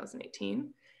published in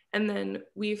 2018. And then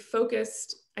we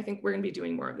focused, I think we're going to be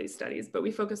doing more of these studies, but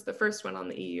we focused the first one on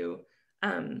the EU,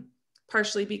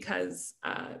 partially because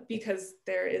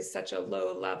there is such a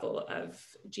low level of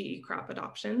GE crop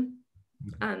adoption.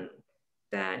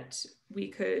 That we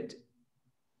could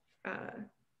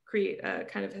create a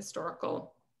kind of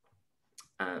historical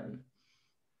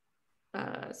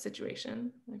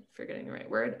situation, I'm forgetting the right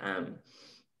word,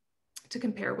 to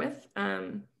compare with,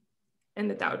 and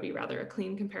that would be rather a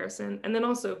clean comparison. And then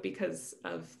also because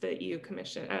of the EU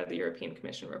Commission, the European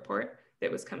Commission report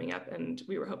that was coming up, and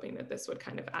we were hoping that this would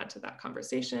kind of add to that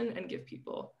conversation and give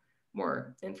people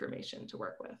more information to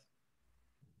work with.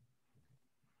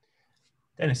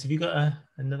 Dennis, have you got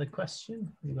another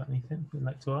question? Have you got anything you'd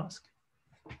like to ask?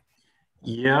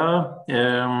 Yeah,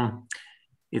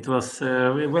 it was,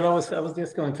 well, I was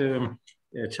just going to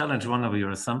challenge one of your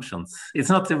assumptions. It's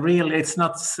not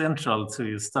central to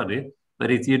your study, but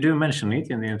you do mention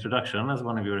it in the introduction as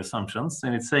one of your assumptions.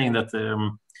 And it's saying that,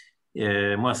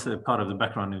 was part of the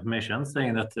background information,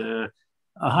 saying that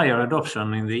a higher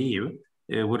adoption in the EU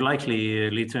would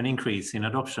likely lead to an increase in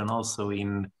adoption also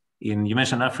in you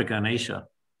mentioned Africa and Asia.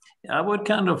 I would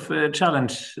kind of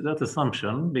challenge that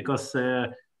assumption because,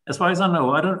 as far as I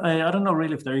know, I don't know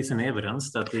really if there is any evidence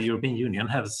that the European Union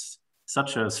has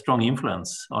such a strong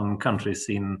influence on countries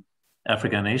in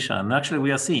Africa and Asia. And actually,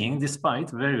 we are seeing,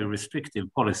 despite very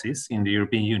restrictive policies in the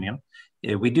European Union,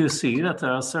 we do see that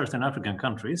there are certain African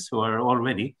countries who are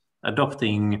already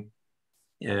adopting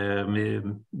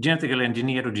genetically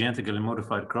engineered or genetically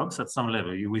modified crops at some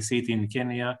level. We see it in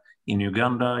Kenya, in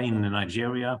Uganda, in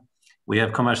Nigeria. We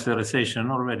have commercialization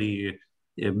already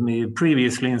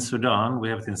previously in Sudan. We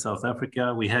have it in South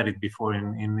Africa. We had it before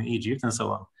in Egypt and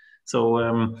so on.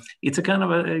 So it's a kind of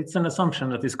it's an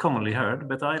assumption that is commonly heard,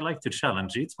 but I like to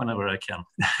challenge it whenever I can.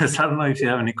 So I don't know if you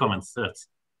have any comments to that.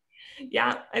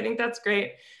 Yeah, I think that's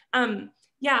great.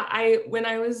 Yeah, when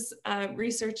I was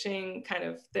researching kind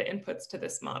of the inputs to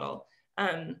this model,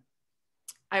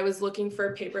 I was looking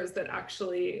for papers that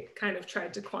actually kind of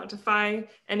tried to quantify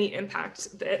any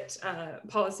impact that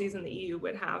policies in the EU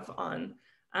would have on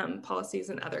policies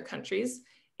in other countries.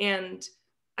 And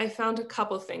I found a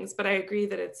couple things, but I agree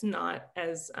that it's not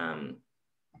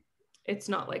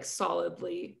like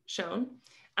solidly shown.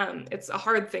 It's a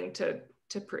hard thing to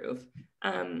prove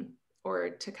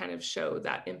or to kind of show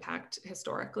that impact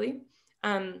historically.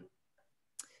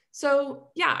 So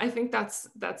yeah, I think that's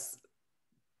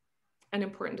an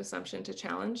important assumption to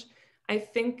challenge. I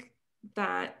think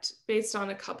that based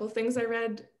on a couple things I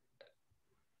read,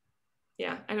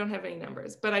 yeah, I don't have any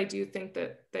numbers, but I do think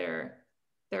that there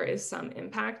is some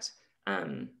impact.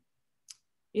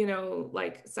 You know,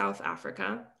 like South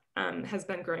Africa has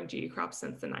been growing GE crops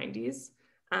since the 90s,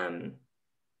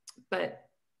 but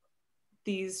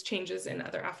these changes in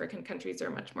other African countries are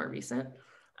much more recent.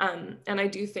 And I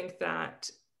do think that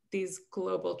these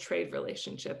global trade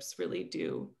relationships really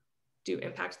do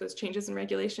impact those changes in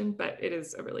regulation, but it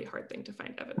is a really hard thing to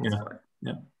find evidence for.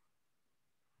 Yeah.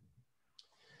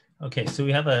 Okay, so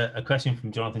we have a question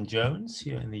from Jonathan Jones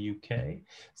here in the UK.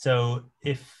 So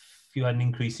if you had an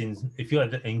increase in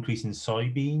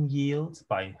soybean yields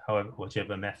by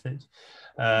whichever method,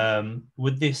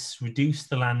 would this reduce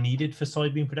the land needed for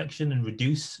soybean production and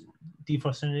reduce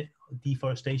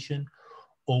deforestation,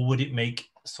 or would it make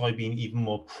soybean even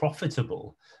more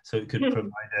profitable so it could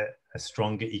provide a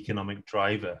stronger economic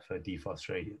driver for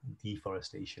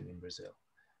deforestation in Brazil?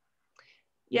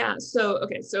 Yeah, so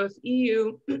if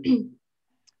EU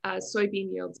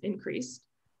soybean yields increased,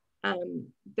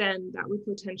 then that would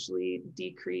potentially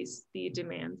decrease the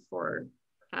demand for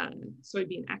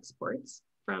soybean exports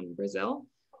from Brazil.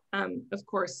 Of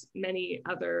course, many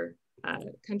other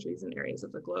countries and areas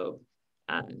of the globe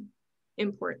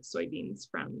import soybeans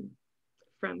from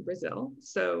Brazil.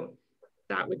 So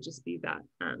that would just be that.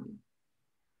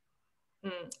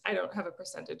 I don't have a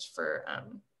percentage for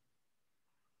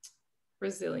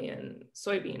Brazilian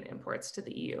soybean imports to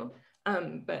the EU,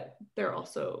 but they're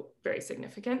also very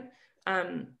significant.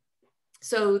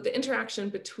 So the interaction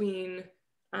between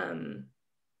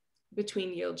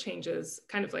yield changes,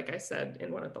 kind of like I said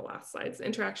in one of the last slides, the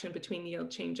interaction between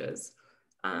yield changes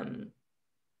and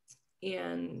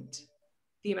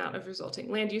the amount of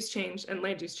resulting land use change, and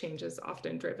land use change is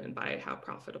often driven by how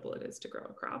profitable it is to grow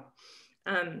a crop.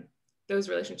 Those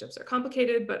relationships are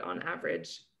complicated, but on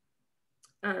average,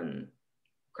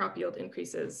 crop yield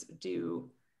increases do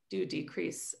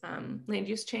decrease land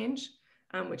use change,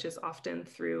 which is often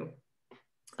through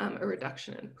a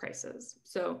reduction in prices.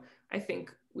 So I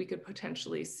think we could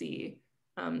potentially see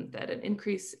that an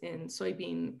increase in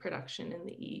soybean production in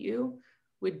the EU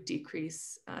would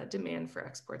decrease demand for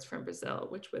exports from Brazil,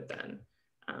 which would then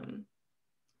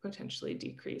potentially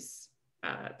decrease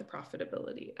the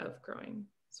profitability of growing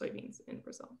soybeans in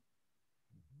Brazil.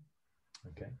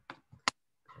 Okay.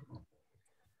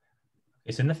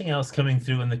 Is there nothing else coming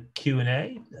through in the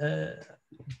Q&A?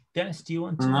 Dennis, do you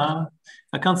want to? No,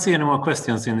 I can't see any more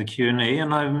questions in the Q&A,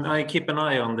 and I keep an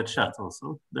eye on the chat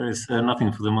also. There is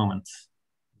nothing for the moment.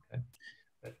 Okay.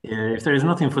 If there is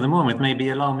nothing for the moment, maybe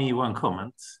allow me one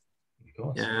comment. Of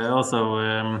course. Also,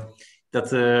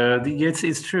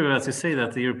 it's true, as you say,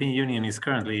 that the European Union is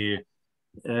currently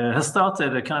has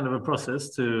started a kind of a process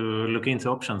to look into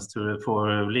options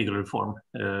for legal reform,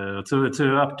 to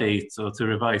update or to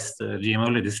revise the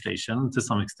GMO legislation to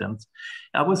some extent.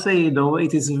 I would say, though,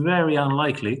 it is very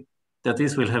unlikely that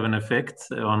this will have an effect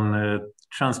on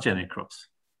transgenic crops.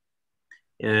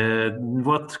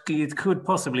 What it could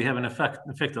possibly have an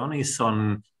effect on is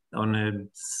on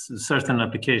certain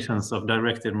applications of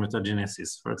directed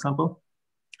mutagenesis, for example.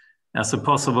 As a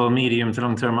possible medium to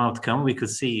long-term outcome, we could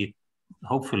see,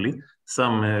 hopefully,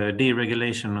 some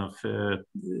deregulation of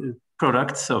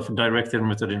products of directed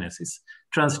mutagenesis.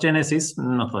 Transgenesis,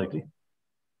 not likely.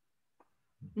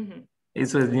 Mm-hmm.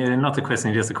 It's not a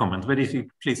question, just a comment. But if you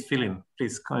please fill in,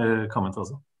 please comment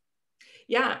also.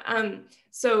 Yeah.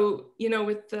 So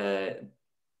with the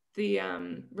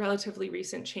relatively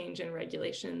recent change in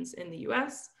regulations in the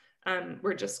U.S.,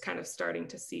 we're just kind of starting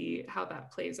to see how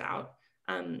that plays out.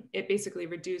 It basically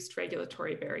reduced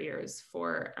regulatory barriers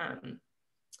for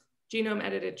genome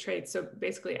edited traits, so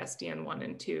basically SDN1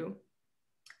 and 2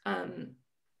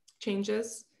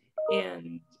 changes.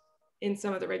 And in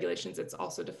some of the regulations, it's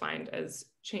also defined as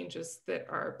changes that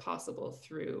are possible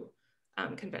through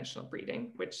conventional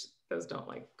breeding, which those don't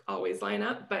always line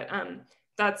up, but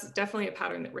that's definitely a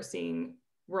pattern that we're seeing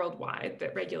worldwide,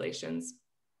 that regulations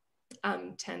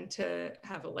tend to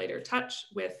have a lighter touch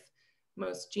with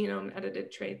most genome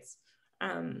edited traits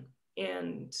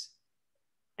and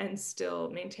still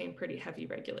maintain pretty heavy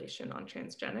regulation on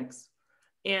transgenics.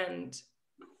 And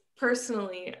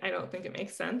personally, I don't think it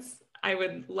makes sense. I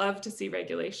would love to see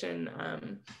regulation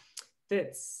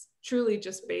that's truly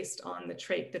just based on the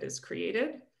trait that is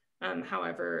created,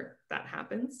 however that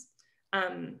happens.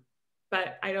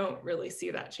 But I don't really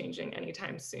see that changing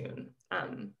anytime soon.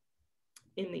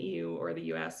 In the EU or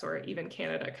the US or even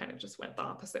Canada kind of just went the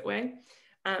opposite way.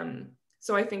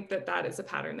 So I think that is a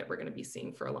pattern that we're going to be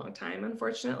seeing for a long time,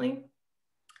 unfortunately,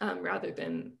 rather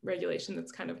than regulation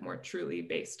that's kind of more truly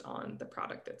based on the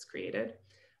product that's created.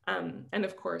 And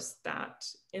of course, that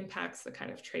impacts the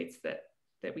kind of traits that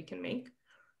we can make.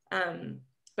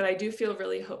 But I do feel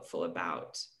really hopeful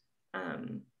about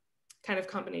kind of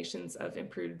combinations of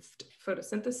improved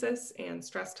photosynthesis and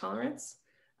stress tolerance.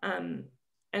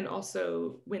 And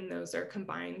also when those are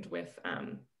combined with,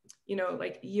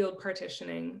 like yield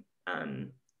partitioning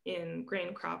in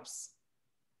grain crops,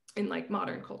 in like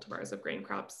modern cultivars of grain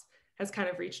crops, has kind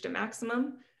of reached a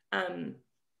maximum.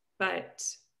 But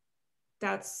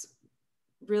that's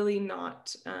really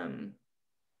not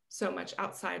so much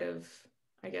outside of,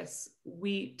 I guess,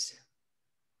 wheat,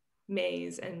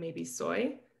 maize, and maybe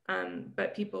soy.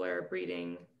 but people are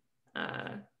breeding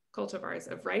cultivars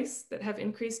of rice that have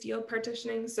increased yield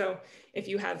partitioning. So if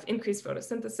you have increased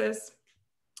photosynthesis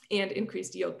and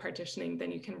increased yield partitioning,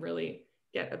 then you can really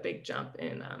get a big jump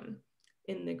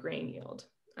in the grain yield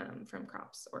from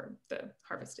crops, or the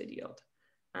harvested yield.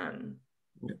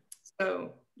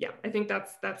 So yeah, I think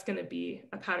that's going to be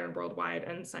a pattern worldwide,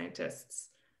 and scientists,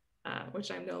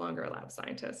 which I'm no longer a lab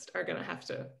scientist, are going to have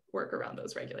to work around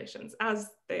those regulations, as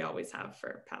they always have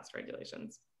for past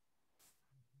regulations.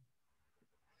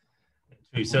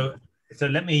 So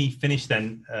let me finish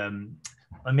then.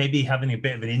 I may be having a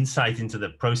bit of an insight into the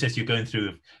process you're going through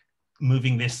of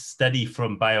moving this study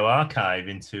from bioRXiV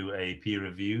into a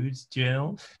peer-reviewed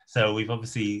journal. So we've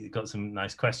obviously got some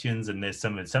nice questions, and there's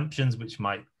some assumptions which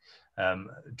might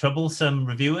trouble some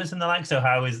reviewers and the like. So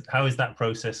how is that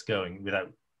process going,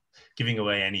 without giving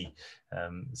away any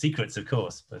secrets, of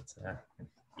course? But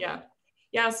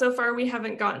yeah. So far we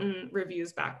haven't gotten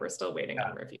reviews back. We're still waiting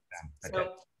on reviews. Okay.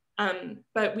 So.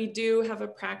 But we do have a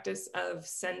practice of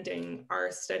sending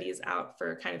our studies out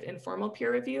for kind of informal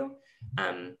peer review,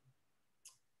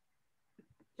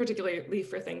 particularly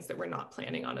for things that we're not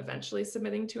planning on eventually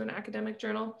submitting to an academic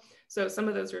journal. So some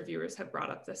of those reviewers have brought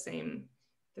up the same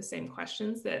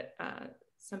questions that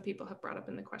some people have brought up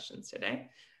in the questions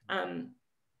today.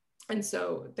 And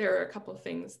so there are a couple of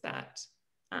things that,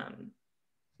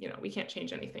 we can't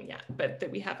change anything yet, but that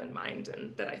we have in mind,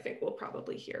 and that I think we'll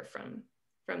probably hear from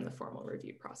the formal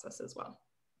review process as well.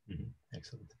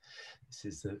 Excellent. This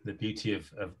is the beauty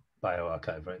of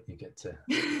bioRXiV, right? You get to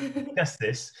discuss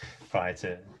this prior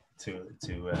to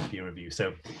peer review.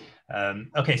 So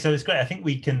okay, so it's great. I think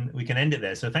we can end it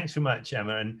there. So thanks very much,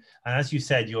 Emma. And as you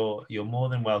said, you're more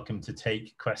than welcome to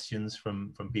take questions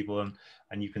from people,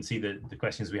 and you can see the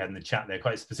questions we had in the chat. They're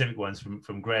quite specific ones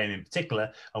from Graham in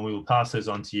particular, and we will pass those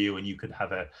on to you, and you could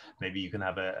have a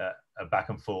back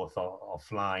and forth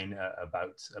offline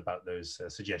about those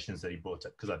suggestions that he brought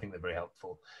up, because I think they're very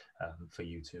helpful for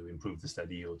you to improve the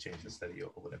study or change the study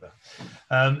or whatever.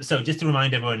 So just to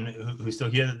remind everyone who's still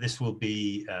here that this will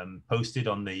be posted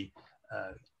on the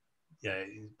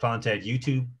PlantEd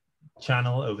YouTube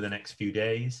channel over the next few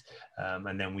days,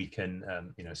 and then we can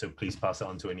so please pass it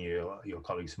on to any of your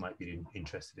colleagues who might be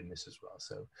interested in this as well.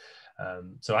 So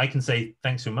so I can say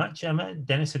thanks so much, Emma.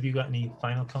 Dennis, have you got any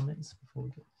final comments before we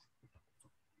go?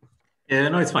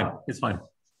 No, it's fine. It's fine.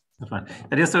 It's fine.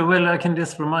 I can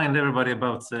just remind everybody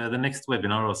about the next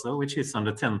webinar also, which is on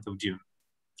the 10th of June.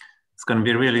 It's going to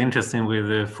be really interesting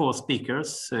with 4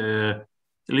 speakers, a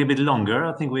little bit longer.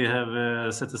 I think we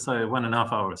have set aside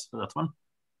 1.5 hours for that one.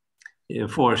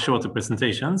 4 shorter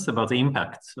presentations about the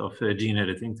impact of gene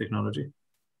editing technology.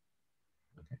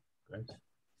 Okay,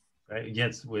 great.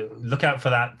 Yes, we'll look out for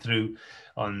that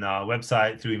on our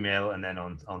website, through email, and then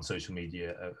on social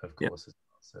media, of course. As well.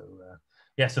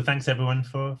 So so thanks everyone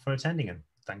for attending, and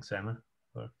thanks Emma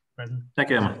for present. Thank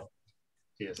you, Emma.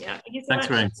 Cheers. Yeah, thank you so Thanks,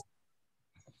 much. Frank.